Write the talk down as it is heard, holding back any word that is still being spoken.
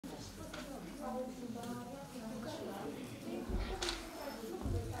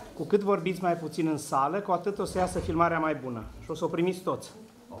Cu cât vorbiți mai puțin în sală, cu atât o să iasă filmarea mai bună. Și o să o primiți toți.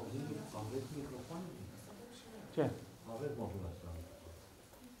 Aveți microfoane? Ce? Aveți modul ăsta.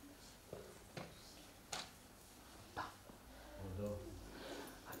 Da. Da.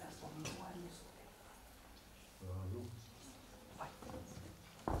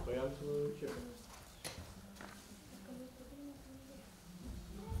 Păi altul ce?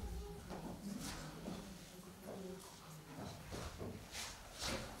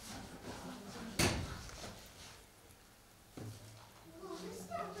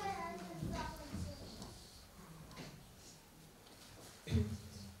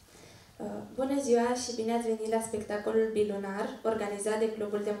 Bună ziua și bine ați venit la spectacolul bilunar organizat de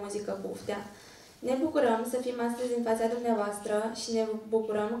Clubul de Muzică Buftea. Ne bucurăm să fim astăzi în fața dumneavoastră și ne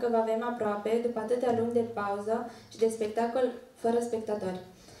bucurăm că vă avem aproape după atâtea luni de pauză și de spectacol fără spectatori.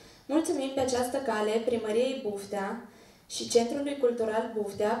 Mulțumim pe această cale Primăriei Buftea și Centrului Cultural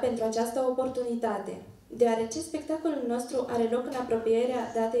Buftea pentru această oportunitate. Deoarece spectacolul nostru are loc în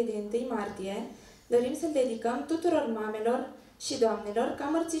apropierea datei de 1 martie, dorim să-l dedicăm tuturor mamelor și doamnelor ca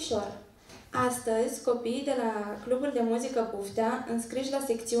mărțișor. Astăzi, copiii de la Clubul de Muzică Buftea, înscriși la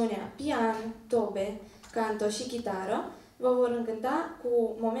secțiunea pian, tobe, canto și chitară, vă vor încânta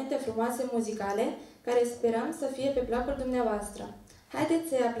cu momente frumoase muzicale, care sperăm să fie pe placul dumneavoastră. Haideți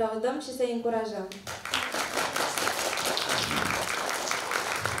să-i aplaudăm și să-i încurajăm!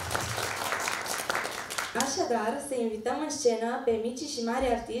 Așadar, să invităm în scenă pe micii și mari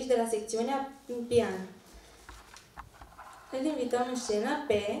artiști de la secțiunea pian. Îl invităm în scenă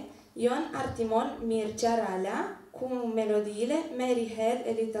pe Ion Artimon Mircea Ralea cu melodiile Mary Had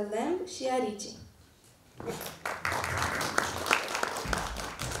a Little Lamb și Arici.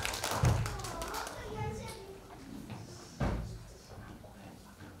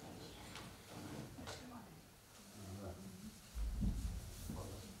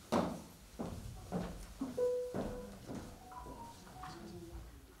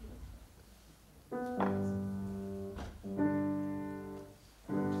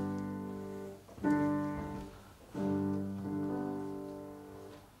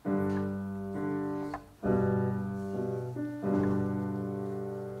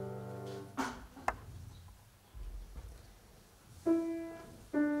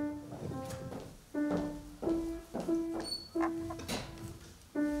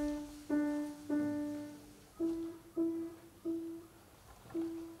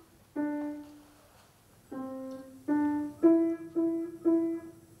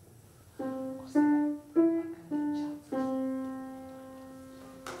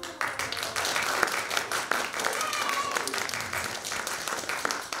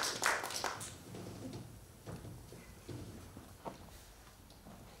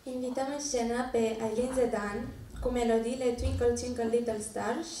 Invităm în scenă pe Ailin Zedan cu melodiile Twinkle Twinkle Little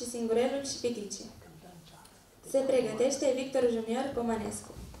Star și Singurelul și Piticii. Se pregătește Victor Junior Comănescu.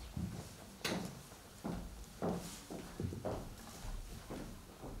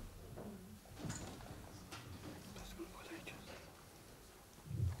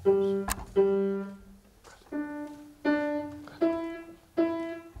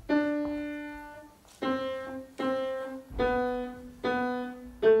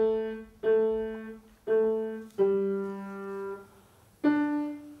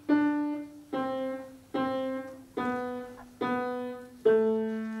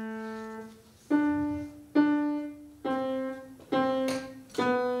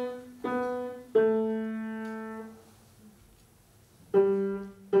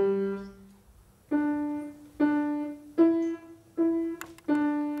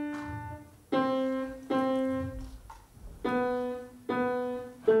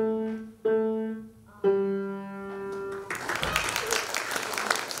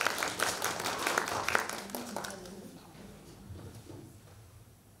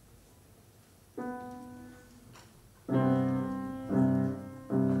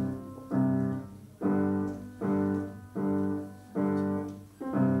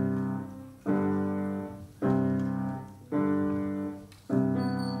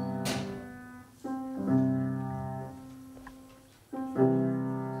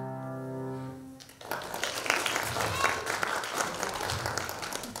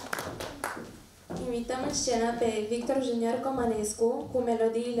 Invităm în scenă pe Victor Junior Comănescu cu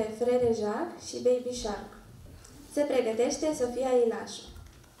melodiile Frere Jacques și Baby Shark. Se pregătește Sofia Ilașu.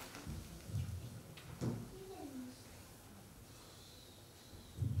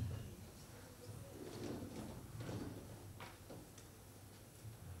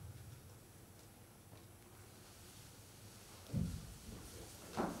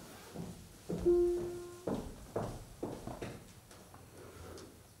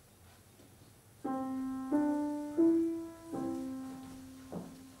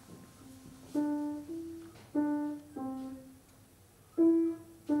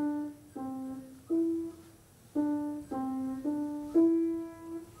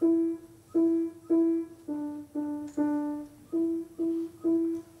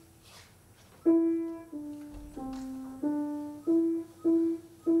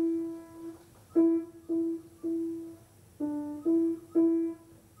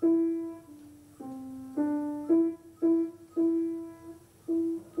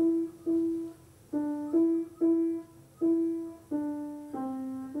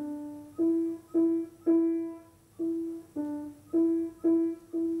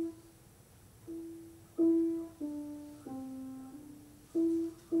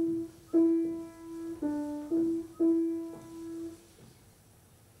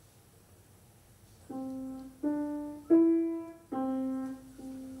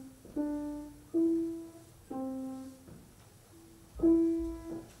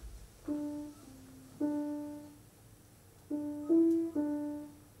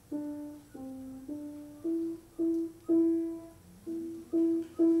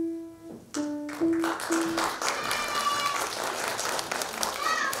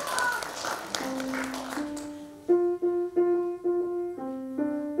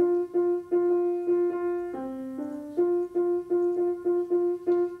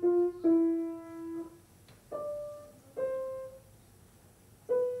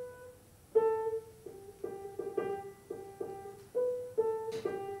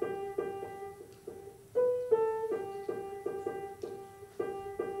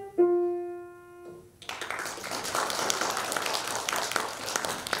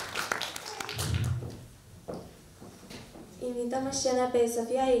 Invităm în scenă pe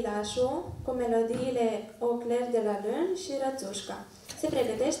Sofia Ilașu cu melodiile O Cler de la Lân și Rățușca. Se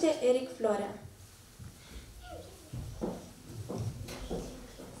pregătește Eric Florea.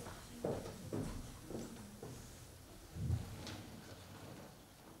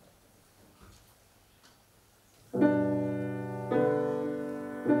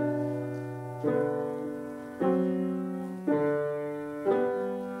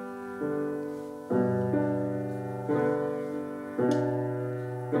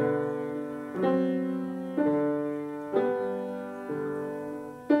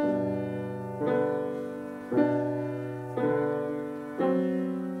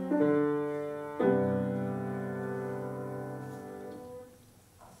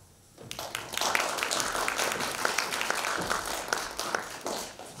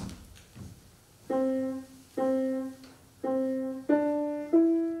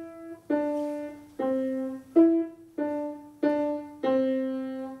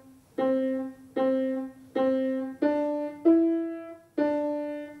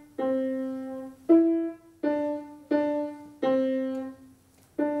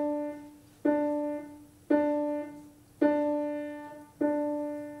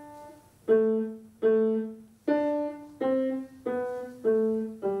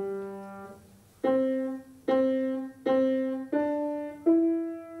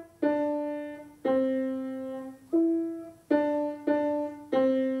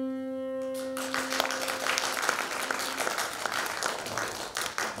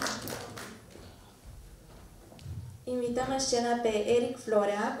 Invităm în scenă pe Eric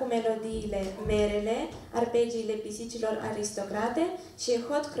Florea cu melodiile Merele, arpegiile pisicilor aristocrate și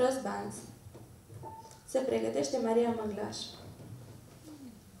Hot Cross Buns. Se pregătește Maria Măglaș.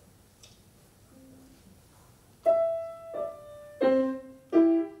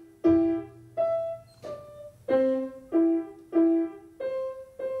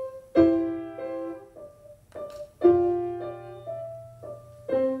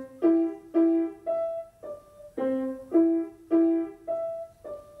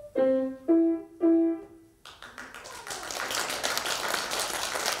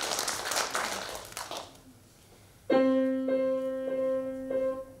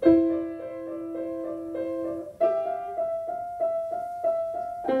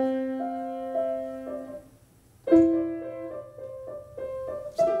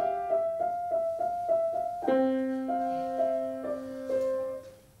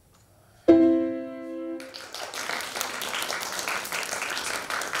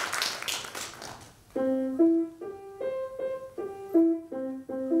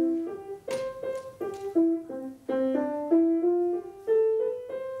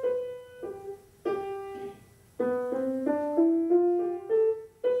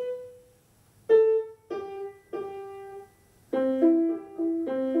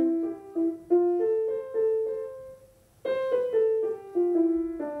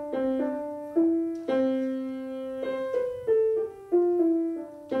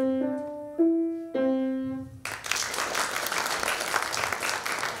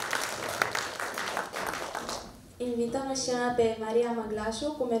 Invităm în scenă pe Maria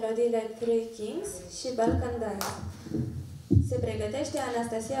Măglașu cu melodiile Three Kings și Balkan Dance. Se pregătește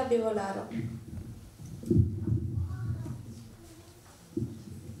Anastasia Bivolaru.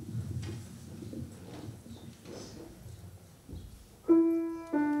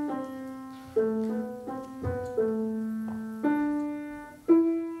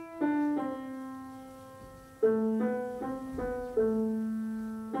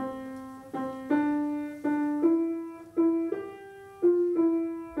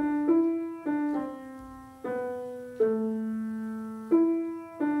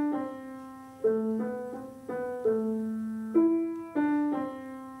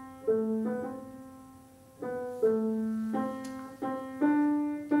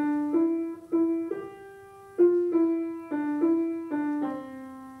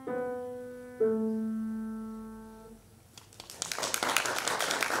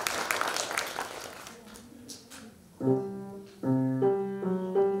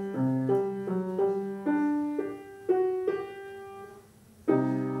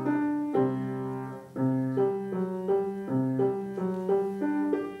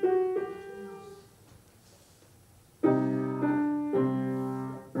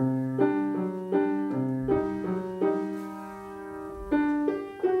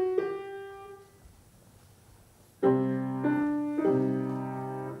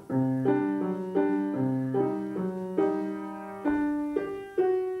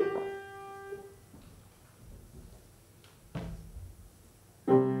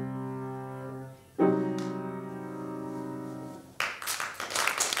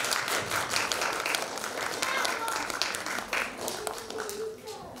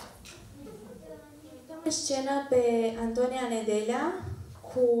 scenă pe Antonia Nedelea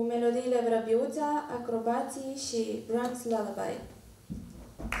cu melodiile Vrăbiuța, Acrobații și Brahms Lullaby.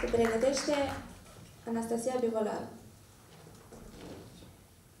 Se pregătește Anastasia Bivolar.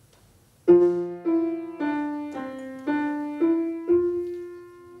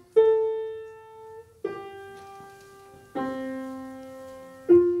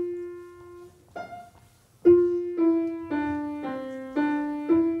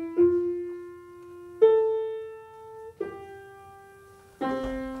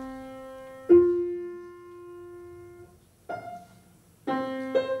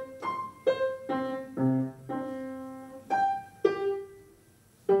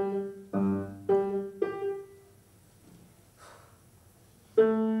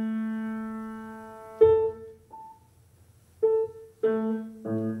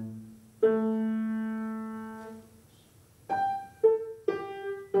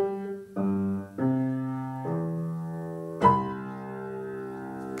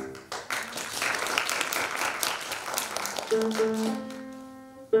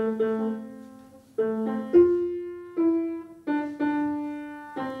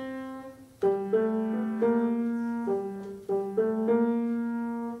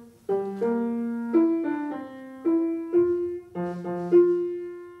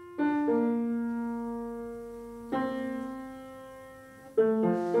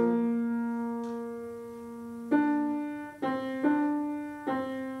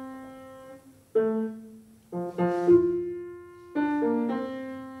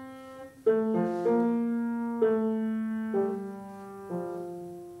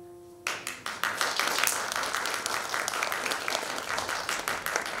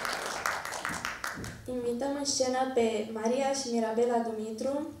 Invităm în scenă pe Maria și Mirabela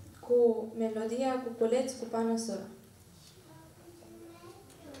Dumitru cu melodia Cuculeț cu panosură.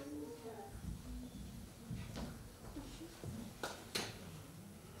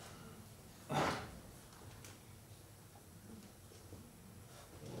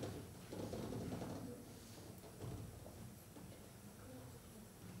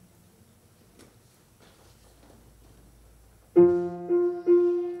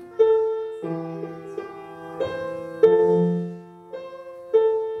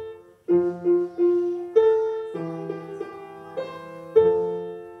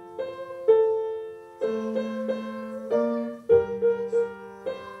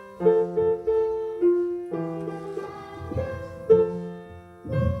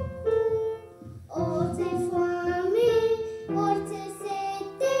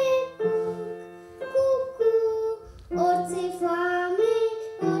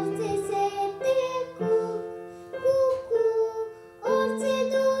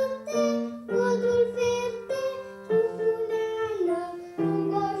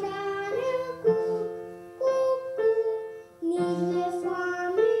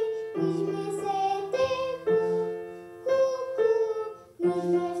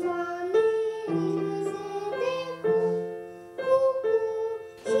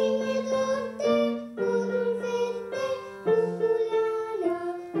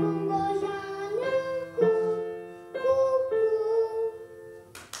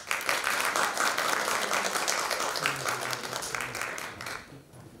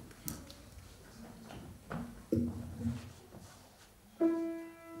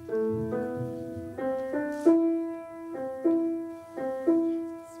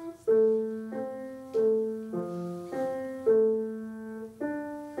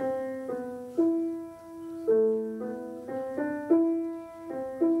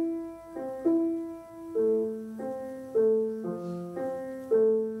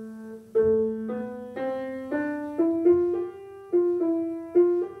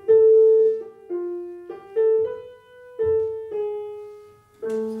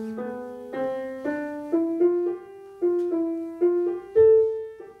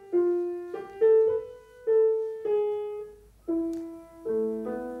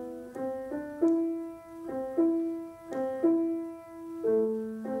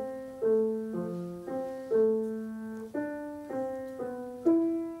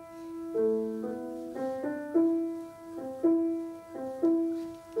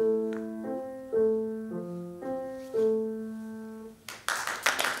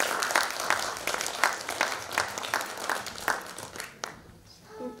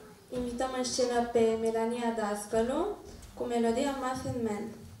 Invităm în scenă pe Melania Dascălu cu melodia Muffin Man.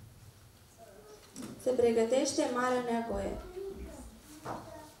 Se pregătește Mara Neagoe.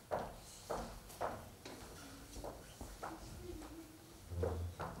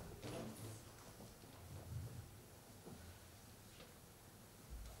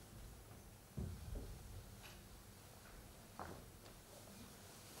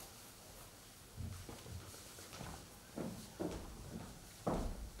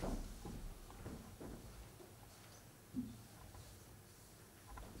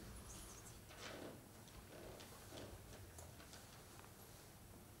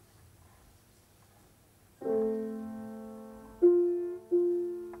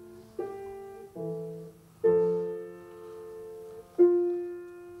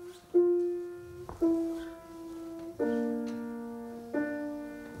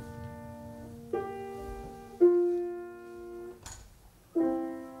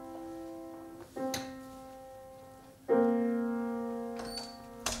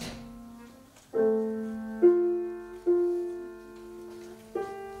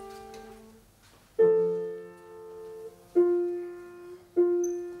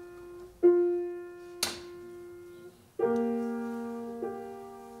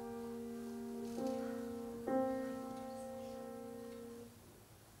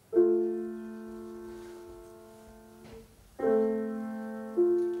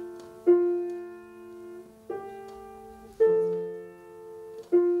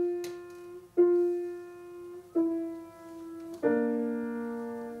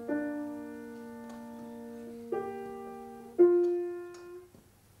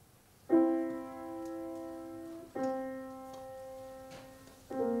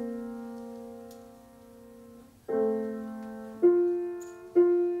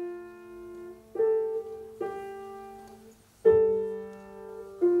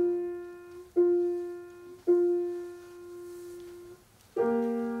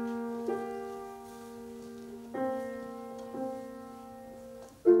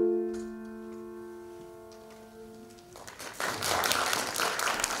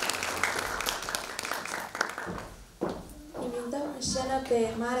 pe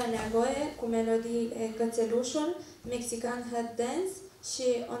Marea Neagoe cu melodiile Cățelușul, Mexican Head Dance și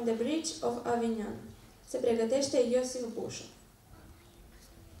On the Bridge of Avignon. Se pregătește Iosif Bușu.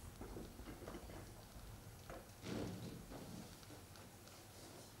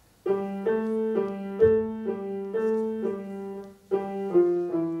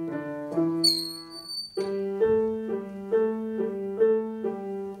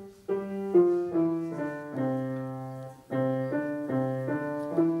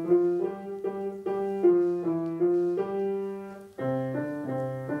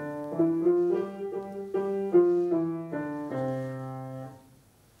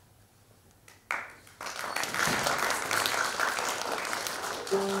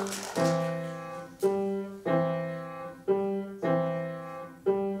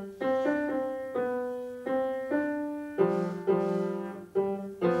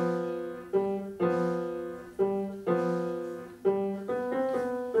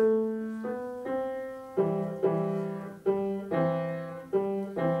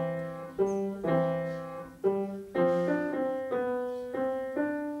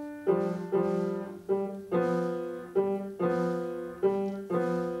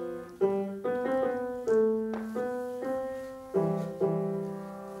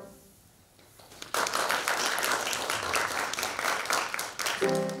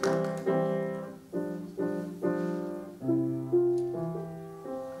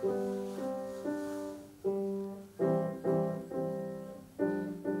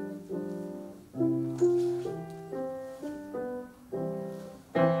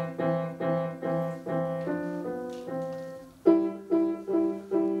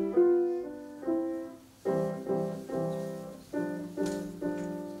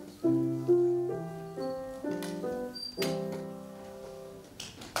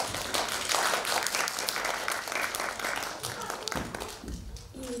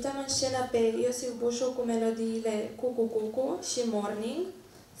 Scena pe Iosif Bușu cu melodiile Cucu Cucu și Morning.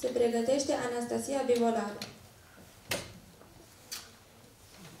 Se pregătește Anastasia Bivolaru.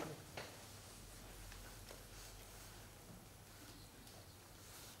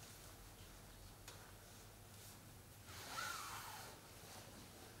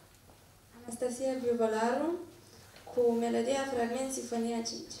 Anastasia Bivolaru cu melodia Fragment Sinfonia 5.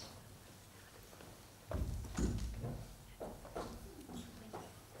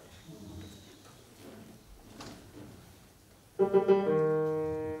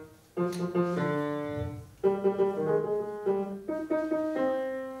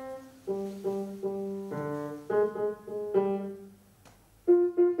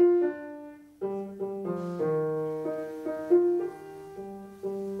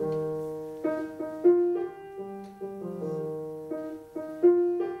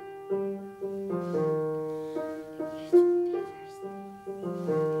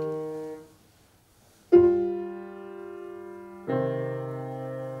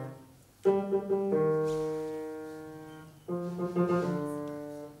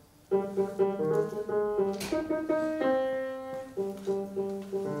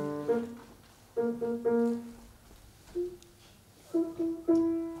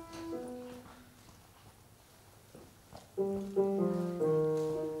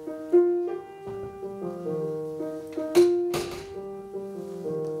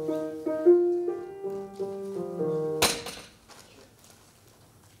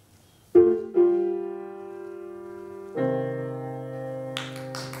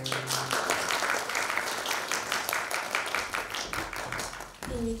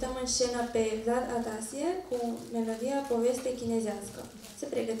 Invităm în scenă pe Vlad Atasie cu melodia Poveste chinezească. Se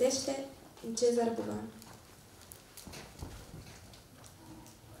pregătește Cezar Bugan.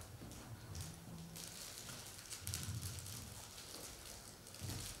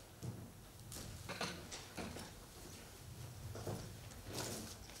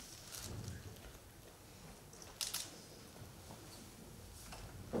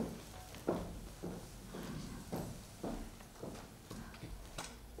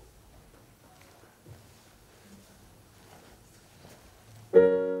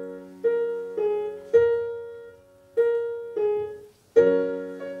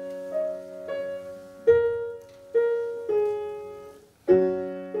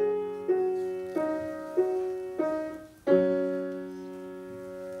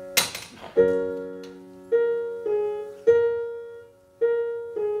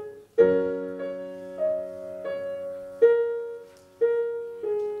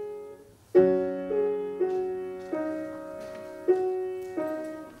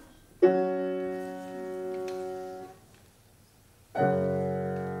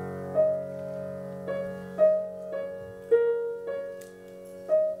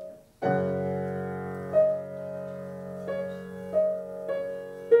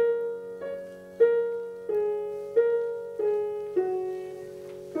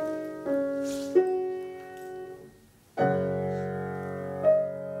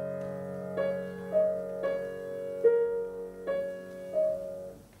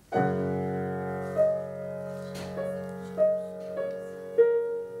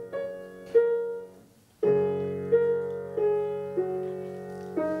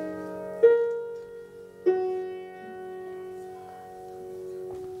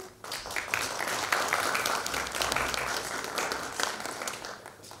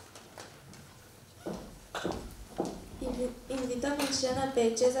 Invităm în scenă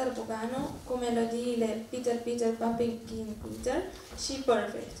pe Cezar Boganu cu melodiile Peter, Peter, Pumpkin Peter și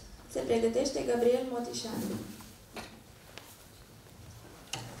Perfect. Se pregătește Gabriel Motișan.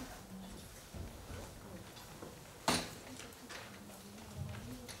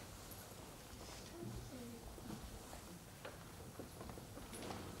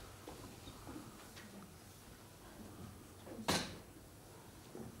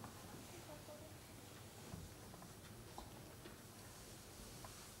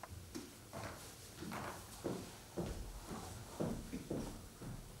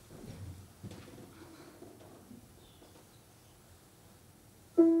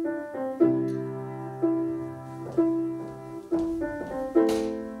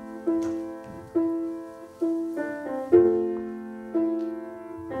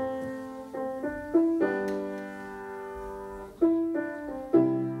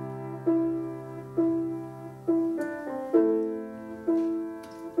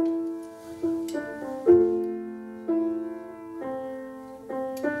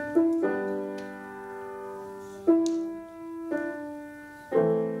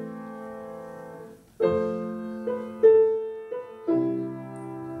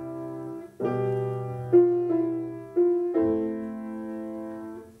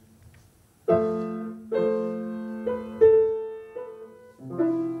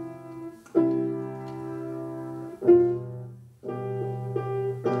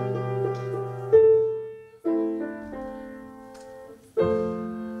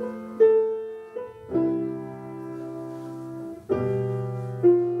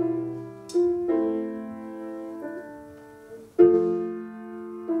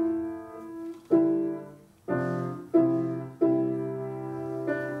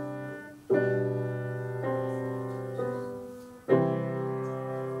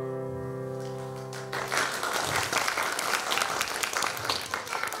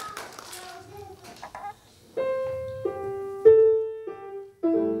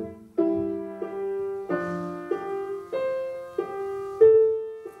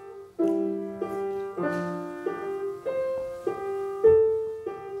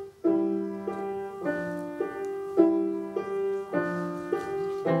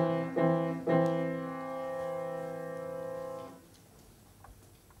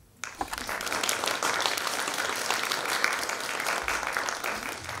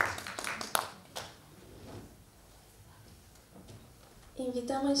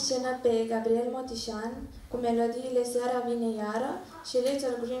 Invităm în scenă pe Gabriel Motișan cu melodiile Seara vine iară și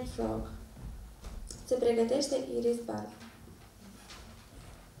Little Green Frog. Se pregătește Iris Barbu.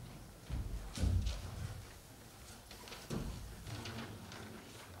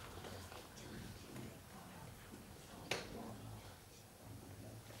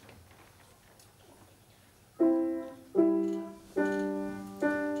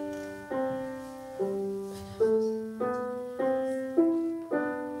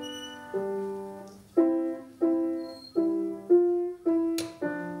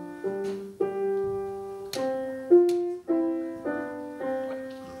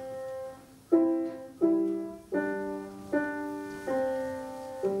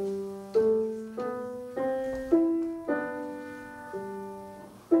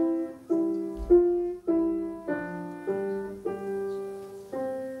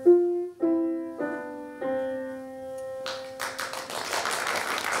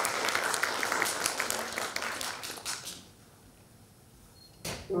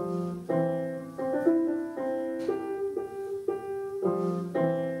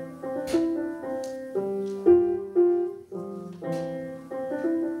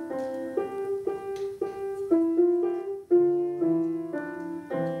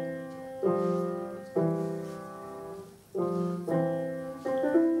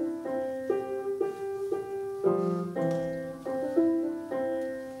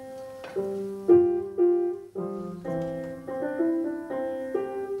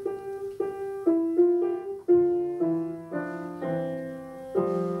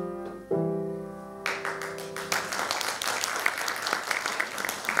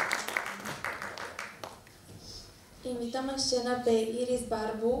 Invităm în scenă pe Iris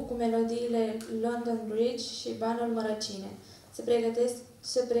Barbu cu melodiile London Bridge și Banul Mărăcine.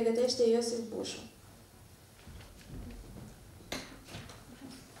 Se pregătește Iosif Bușu.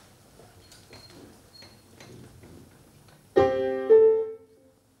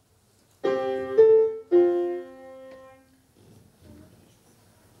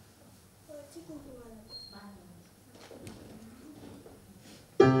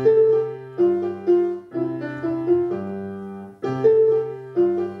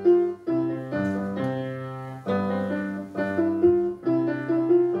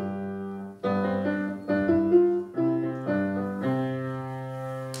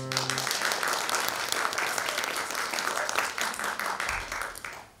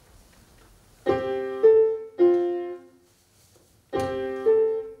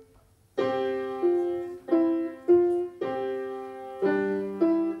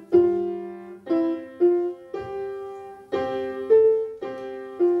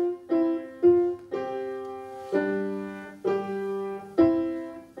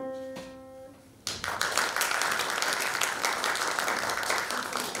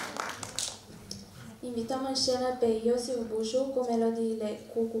 pe Iosif Bușu cu melodiile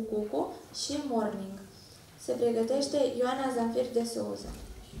Cucu Cucu și Morning. Se pregătește Ioana Zamfir de Souza.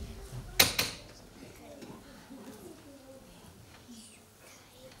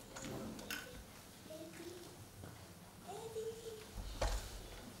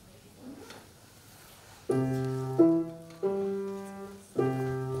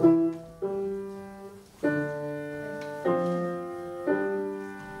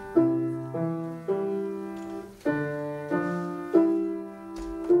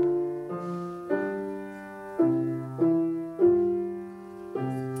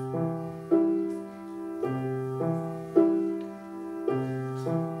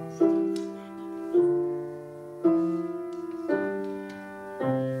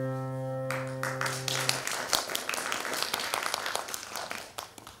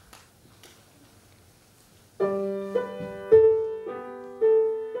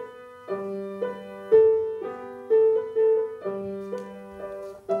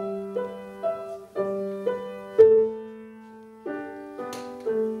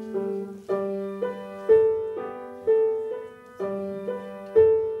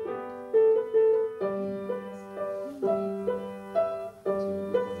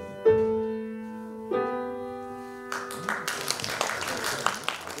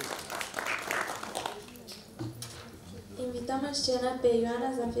 Invităm în scenă pe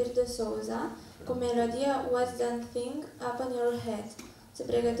Ioana Zamfir de Souza cu melodia What's That Thing Up on Your Head. Se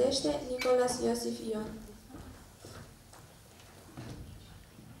pregătește Nicolas Iosif Ion.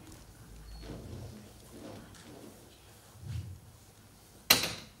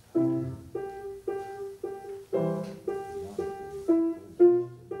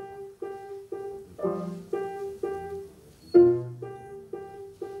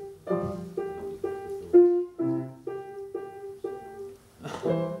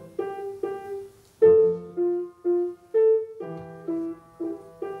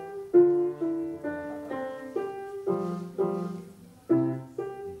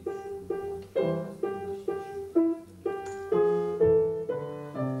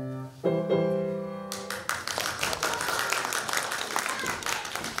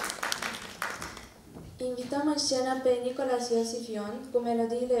 Invităm în scenă pe Nicolas Iosif Ion cu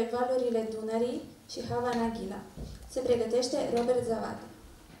melodiile Valurile Dunării și Havana Ghila. Se pregătește Robert Zavate.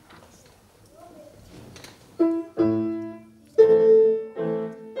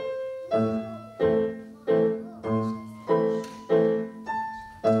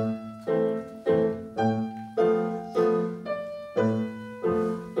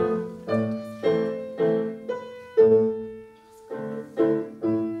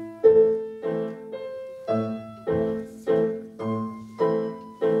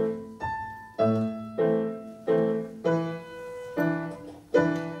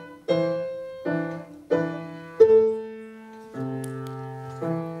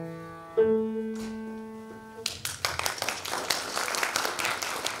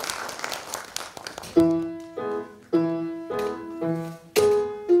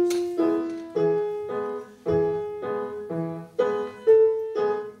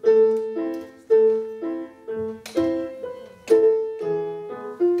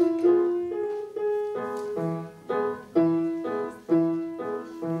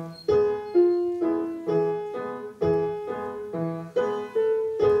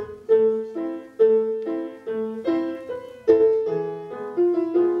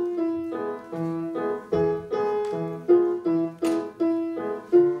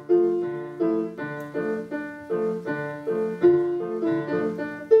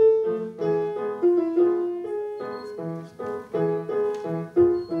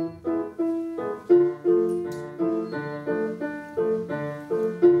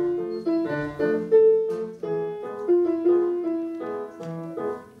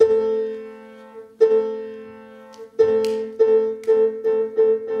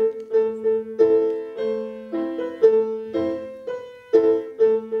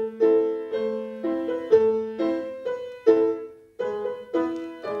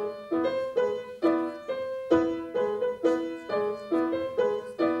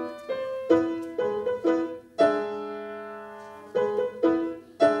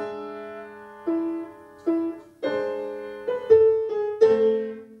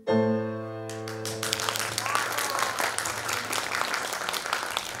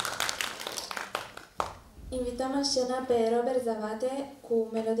 Invităm în scenă pe Robert Zavate cu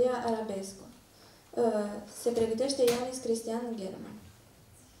melodia Arabescu. Se pregătește Ionis Cristian German.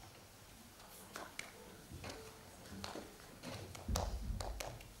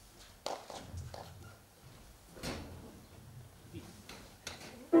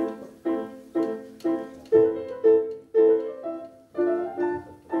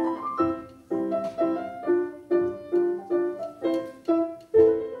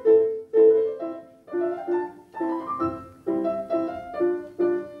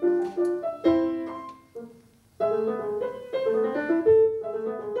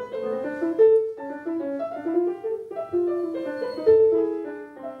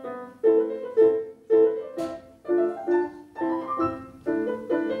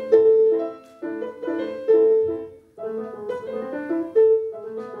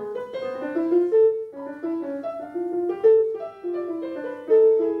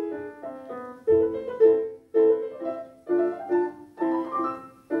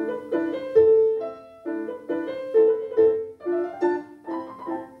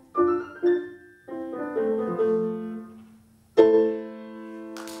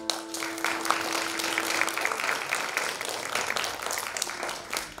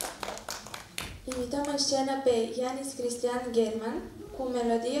 pe Ianis Cristian German cu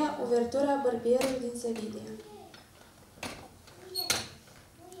melodia Uvertura Bărbierul din Sevilla.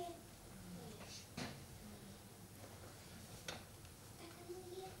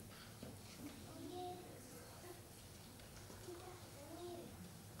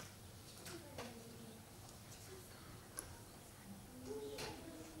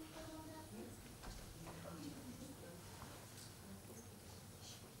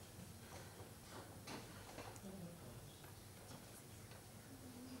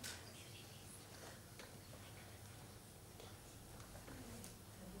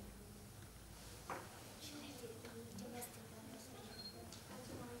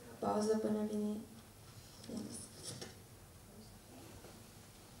 Pauză până vine Ianis.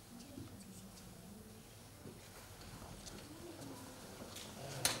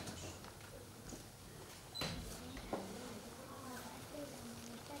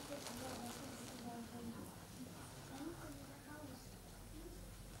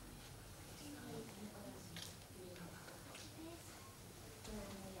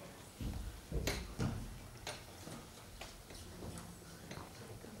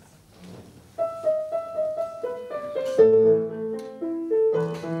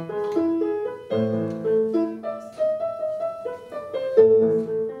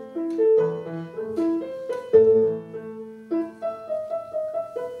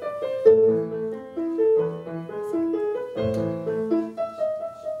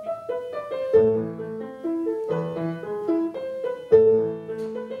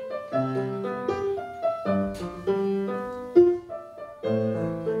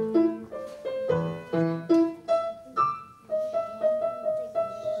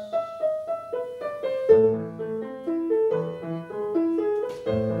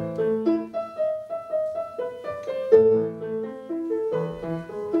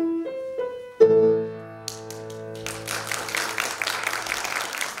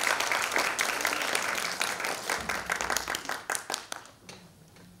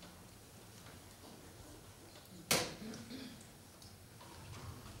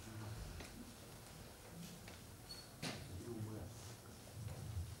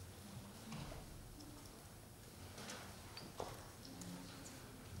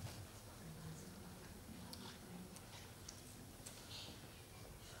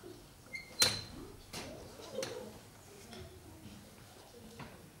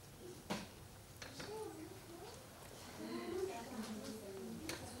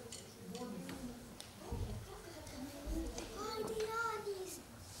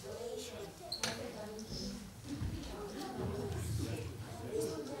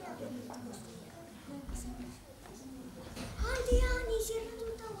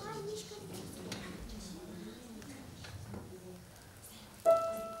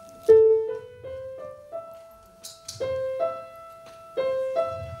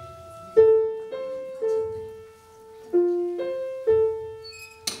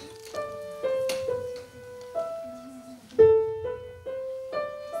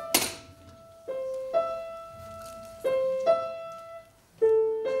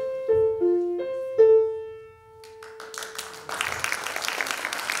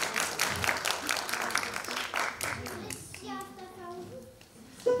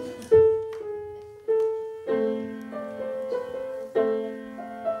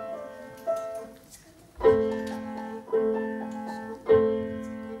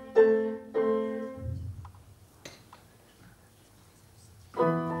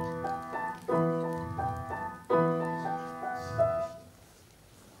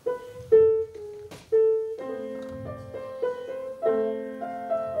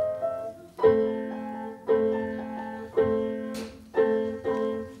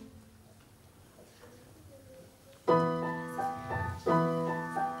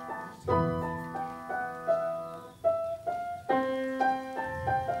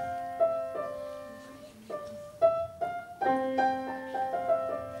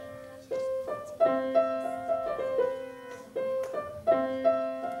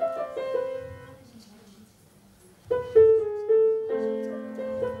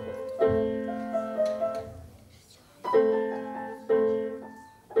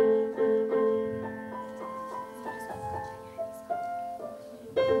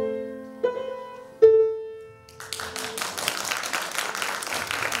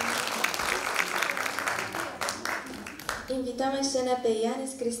 Invităm în scenă pe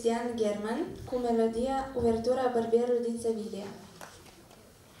Ianis Cristian German cu melodia Uvertura Bărbierul din Sevilla.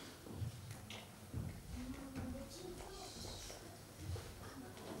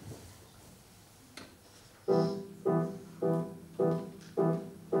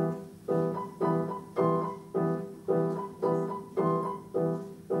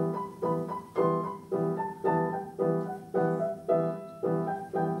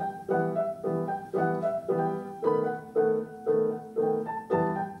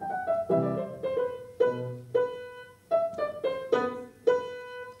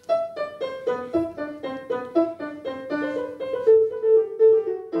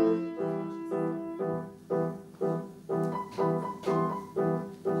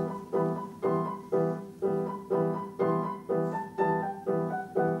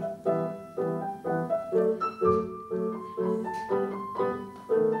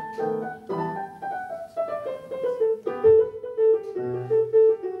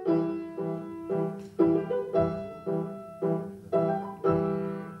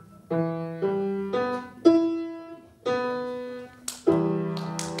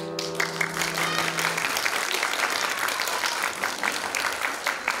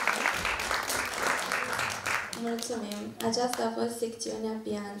 Asta a fost secțiunea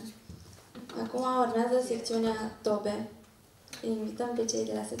pian. Acum urmează secțiunea tobe. Îi invităm pe cei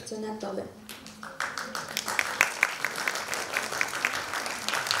de la secțiunea tobe.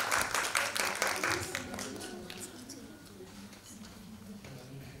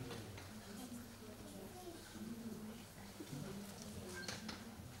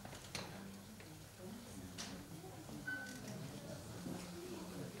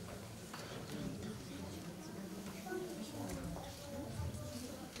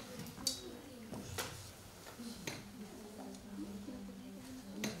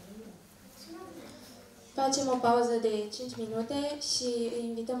 Facem o pauză de 5 minute și îi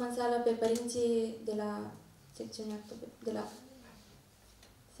invităm în sală pe părinții de la secțiunea tobe.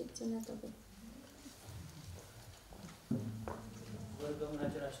 Văd în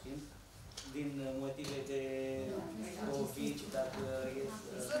același timp, din motive de COVID, dacă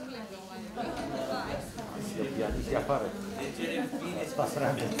Se afară. de cerem bine să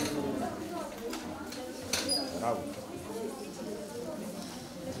Bravo.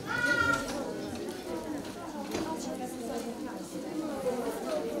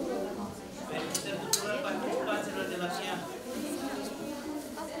 felicitări tuturor participanților de la pian.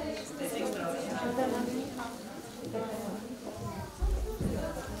 Sunteți extraordinari.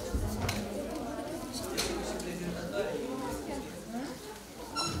 Și prezentatoare.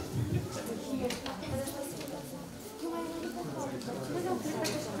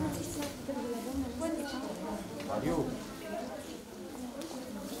 Adiu.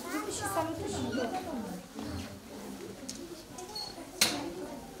 Și salută și eu.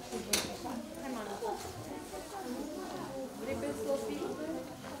 Vrei pe Sofie?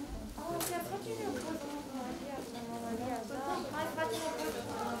 Chiar facem eu poză. Hai, facem o poză.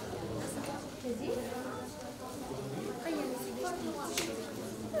 Ce zici? Hai, el se deschide.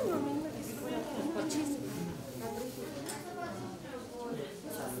 Nu, nu, nu. Ce zici?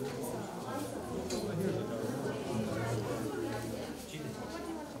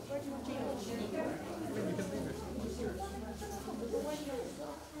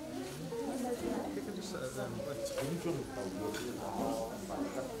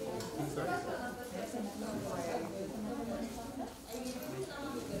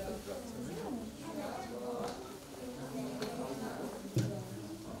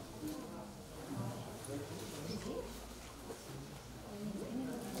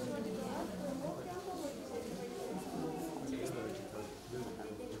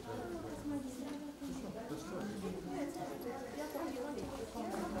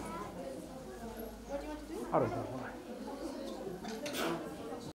 Arăt.